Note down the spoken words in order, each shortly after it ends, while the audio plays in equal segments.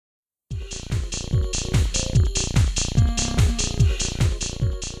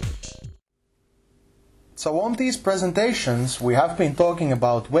So on these presentations we have been talking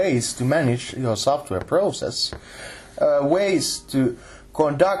about ways to manage your software process, ways to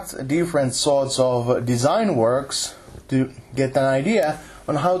conduct different sorts of design works to get an idea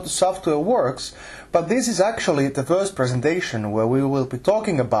on how the software works. But this is actually the first presentation where we will be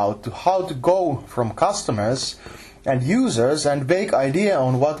talking about how to go from customers and users and vague idea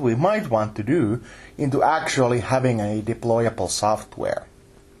on what we might want to do into actually having a deployable software.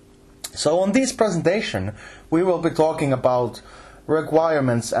 So on this presentation we will be talking about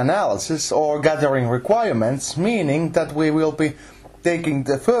requirements analysis or gathering requirements, meaning that we will be taking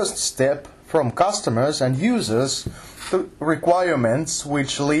the first step from customers and users to requirements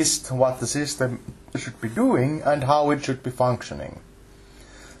which list what the system should be doing and how it should be functioning.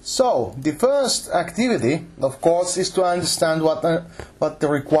 So the first activity, of course, is to understand what the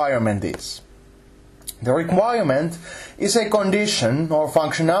requirement is. The requirement is a condition or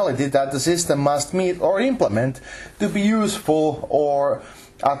functionality that the system must meet or implement to be useful or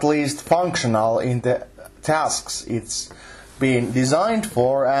at least functional in the tasks it's been designed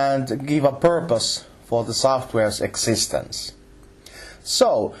for and give a purpose for the software's existence.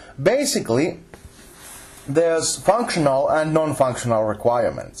 So basically there's functional and non-functional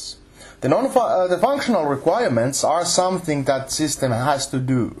requirements. The functional requirements are something that system has to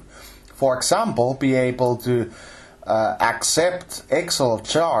do. For example, be able to accept Excel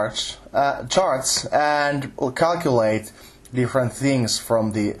charts and calculate different things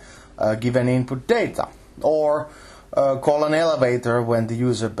from the given input data, or call an elevator when the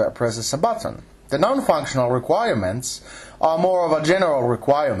user presses a button. The non-functional requirements are more of a general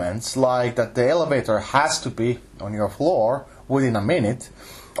requirements, like that the elevator has to be on your floor within a minute,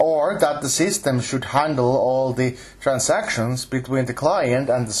 or that the system should handle all the transactions between the client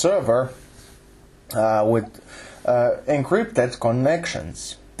and the server with encrypted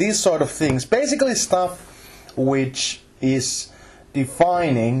connections. These sort of things, basically stuff which is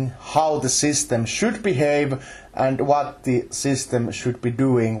defining how the system should behave and what the system should be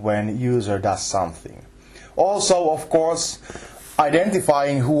doing when user does something. Also, of course,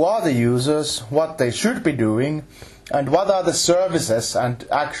 identifying who are the users, what they should be doing, and what are the services and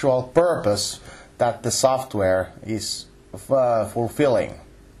actual purpose that the software is fulfilling.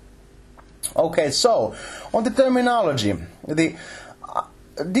 Okay, so on the terminology, the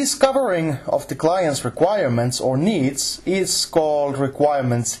discovering of the client's requirements or needs is called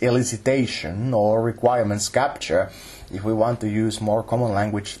requirements elicitation or requirements capture, if we want to use more common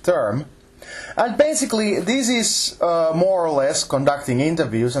language term. And basically this is more or less conducting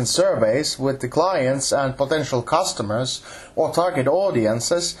interviews and surveys with the clients and potential customers or target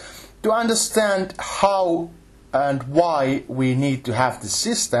audiences to understand how and why we need to have the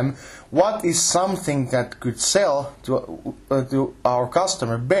system, what is something that could sell to our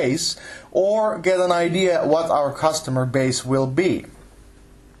customer base, or get an idea what our customer base will be.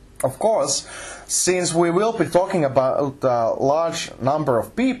 Of course, since we will be talking about a large number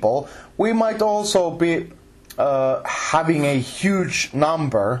of people, we might also be having a huge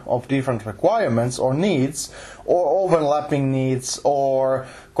number of different requirements or needs, or overlapping needs, or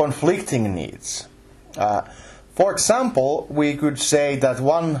conflicting needs. For example, we could say that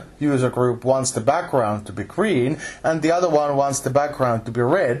one user group wants the background to be green and the other one wants the background to be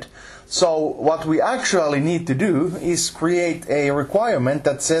red. So what we actually need to do is create a requirement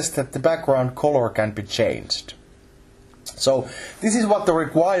that says that the background color can be changed. So this is what the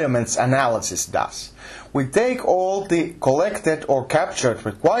requirements analysis does. We take all the collected or captured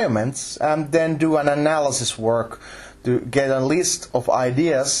requirements and then do an analysis work to get a list of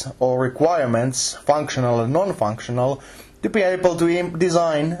ideas or requirements, functional and non-functional, to be able to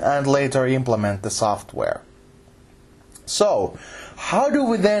design and later implement the software. So, how do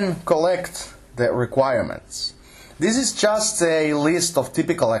we then collect the requirements? This is just a list of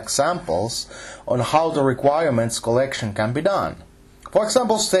typical examples on how the requirements collection can be done. For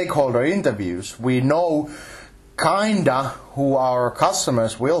example, stakeholder interviews. We know kinda who our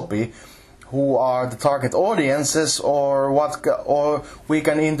customers will be, who are the target audiences, or we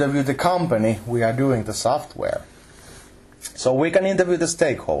can interview the company we are doing the software. So we can interview the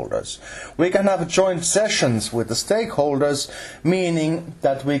stakeholders. We can have joint sessions with the stakeholders, meaning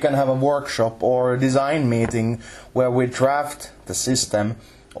that we can have a workshop or a design meeting where we draft the system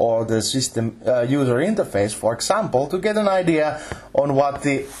or the system user interface, for example, to get an idea on what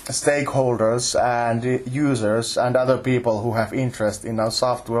the stakeholders and users and other people who have interest in our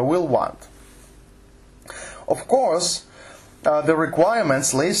software will want. Of course, the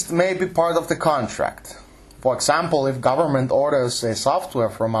requirements list may be part of the contract. For example, if government orders a software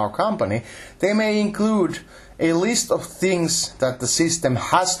from our company, they may include a list of things that the system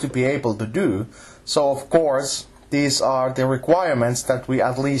has to be able to do, So of course, these are the requirements that we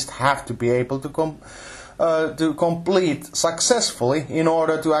at least have to be able to complete successfully in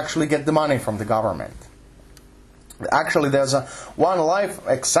order to actually get the money from the government. Actually, there's one live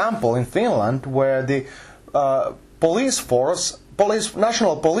example in Finland where the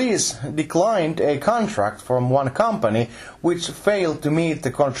national police declined a contract from one company which failed to meet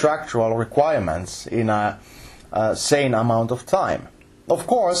the contractual requirements in a sane amount of time. Of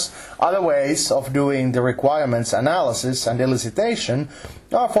course, other ways of doing the requirements analysis and elicitation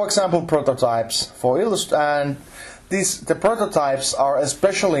are, for example, prototypes and the prototypes are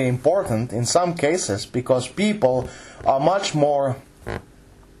especially important in some cases because people are much more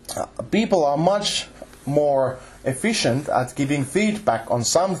efficient at giving feedback on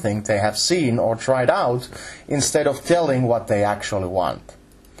something they have seen or tried out instead of telling what they actually want.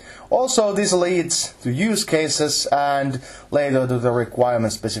 Also, this leads to use cases and later to the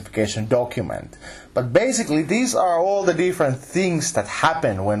requirement specification document. But basically, these are all the different things that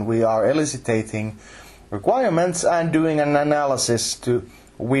happen when we are eliciting requirements and doing an analysis to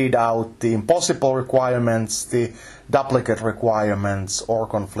weed out the impossible requirements, the duplicate requirements, or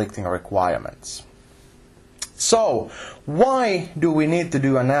conflicting requirements. So, why do we need to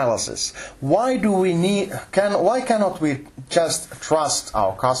do analysis? Why cannot we just trust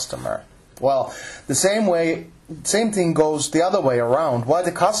our customer? Well, the same thing goes the other way around. Why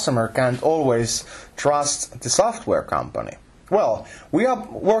the customer can't always trust the software company? Well, we are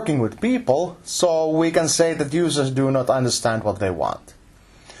working with people, so we can say that users do not understand what they want.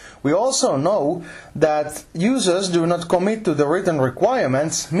 We also know that users do not commit to the written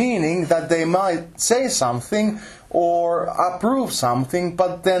requirements, meaning that they might say something or approve something,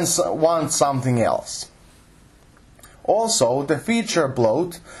 but then want something else. Also, the feature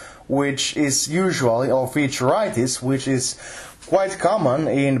bloat, which is usually, or featureitis, which is quite common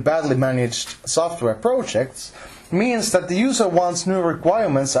in badly managed software projects, means that the user wants new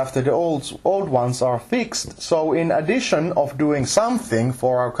requirements after the old ones are fixed. So in addition of doing something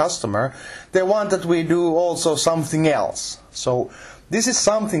for our customer, they want that we do also something else. So this is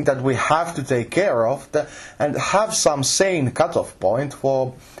something that we have to take care of and have some sane cutoff point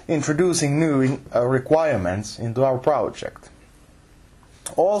for introducing new requirements into our project.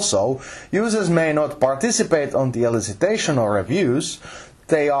 Also, users may not participate on the elicitation or reviews.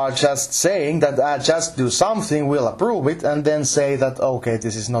 They are just saying that just do something, we'll approve it, and then say that, okay,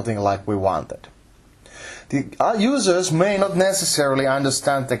 this is nothing like we wanted. The users may not necessarily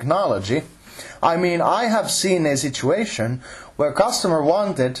understand technology. I mean, I have seen a situation where a customer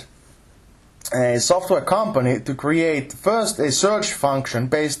wanted a software company to create first a search function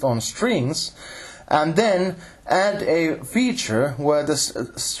based on strings, and then add a feature where the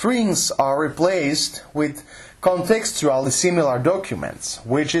strings are replaced with contextually similar documents,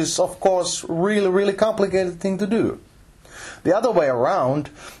 which is of course really complicated thing to do. The other way around,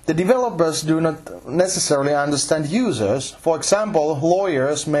 the developers do not necessarily understand users. For example,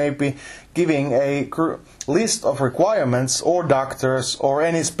 lawyers may be giving a list of requirements, or doctors, or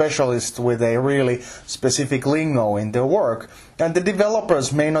any specialist with a really specific lingo in their work, and the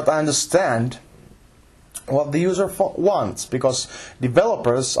developers may not understand what the user wants, because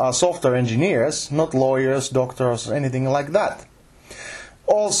developers are software engineers, not lawyers, doctors, anything like that.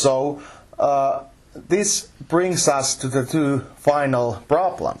 Also, this brings us to the two final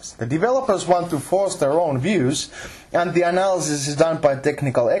problems. The developers want to force their own views, and the analysis is done by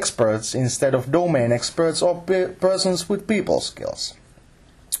technical experts instead of domain experts or persons with people skills.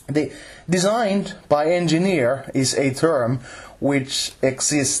 The designed by engineer is a term which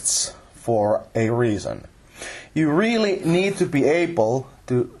exists for a reason. You really need to be able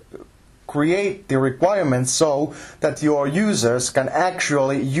to create the requirements so that your users can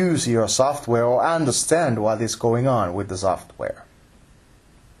actually use your software or understand what is going on with the software.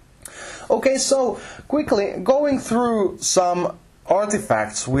 Okay, so quickly going through some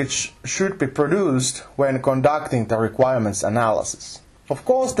artifacts which should be produced when conducting the requirements analysis. Of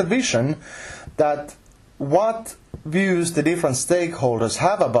course, the vision that what views the different stakeholders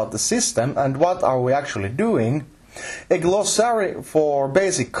have about the system and what are we actually doing, a glossary for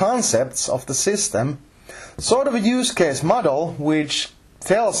basic concepts of the system, sort of a use case model which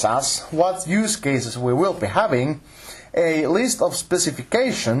tells us what use cases we will be having, a list of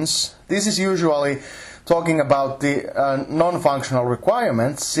specifications. This is usually talking about the non-functional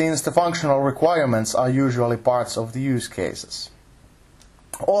requirements, since the functional requirements are usually parts of the use cases.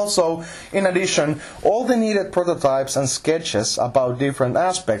 Also, in addition, all the needed prototypes and sketches about different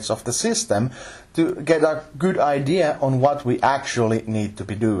aspects of the system to get a good idea on what we actually need to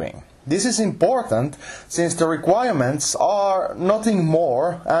be doing. This is important since the requirements are nothing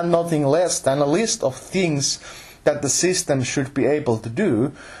more and nothing less than a list of things that the system should be able to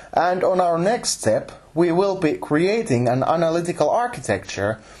do, and on our next step we will be creating an analytical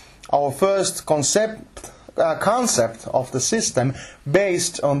architecture, our first concept of the system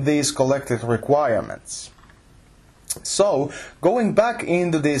based on these collected requirements. So, going back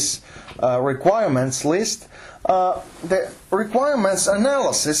into this requirements list, the requirements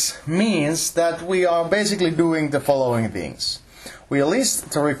analysis means that we are basically doing the following things. We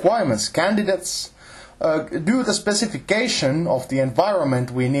list the requirements candidates, do the specification of the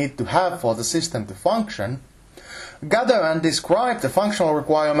environment we need to have for the system to function, gather and describe the functional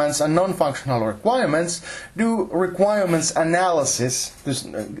requirements and non-functional requirements, do requirements analysis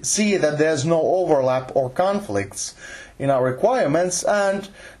to see that there's no overlap or conflicts in our requirements, and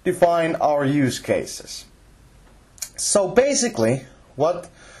define our use cases. So basically, what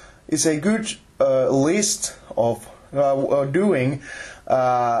is a good list of doing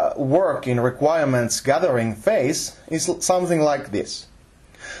work in requirements gathering phase is something like this.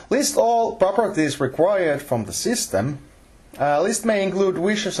 List all properties required from the system. List may include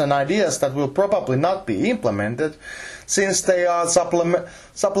wishes and ideas that will probably not be implemented, since they are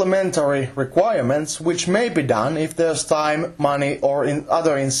supplementary requirements which may be done if there's time, money or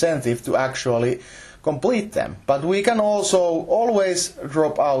other incentive to actually complete them. But we can also always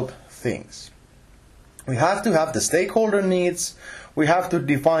drop out things. We have to have the stakeholder needs, we have to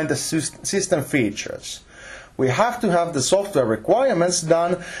define the system features. We have to have the software requirements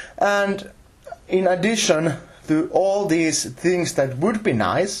done, and in addition to all these things that would be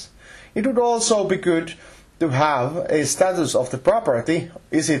nice, it would also be good to have a status of the property.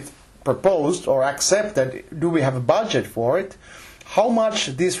 Is it proposed or accepted? Do we have a budget for it? How much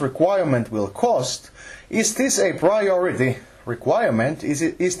this requirement will cost? Is this a priority requirement?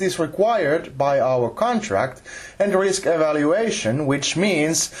 Is this required by our contract? And risk evaluation, which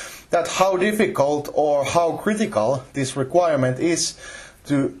means that how difficult or how critical this requirement is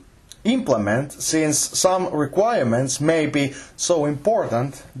to implement, since some requirements may be so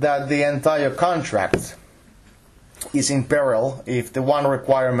important that the entire contract is in peril if the one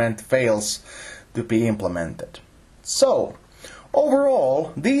requirement fails to be implemented. So,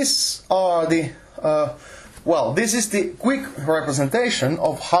 overall, these are the this is the quick representation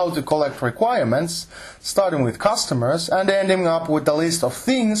of how to collect requirements, starting with customers and ending up with a list of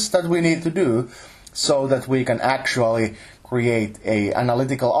things that we need to do so that we can actually create an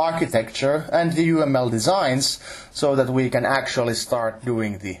analytical architecture and the UML designs so that we can actually start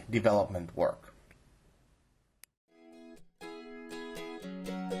doing the development work.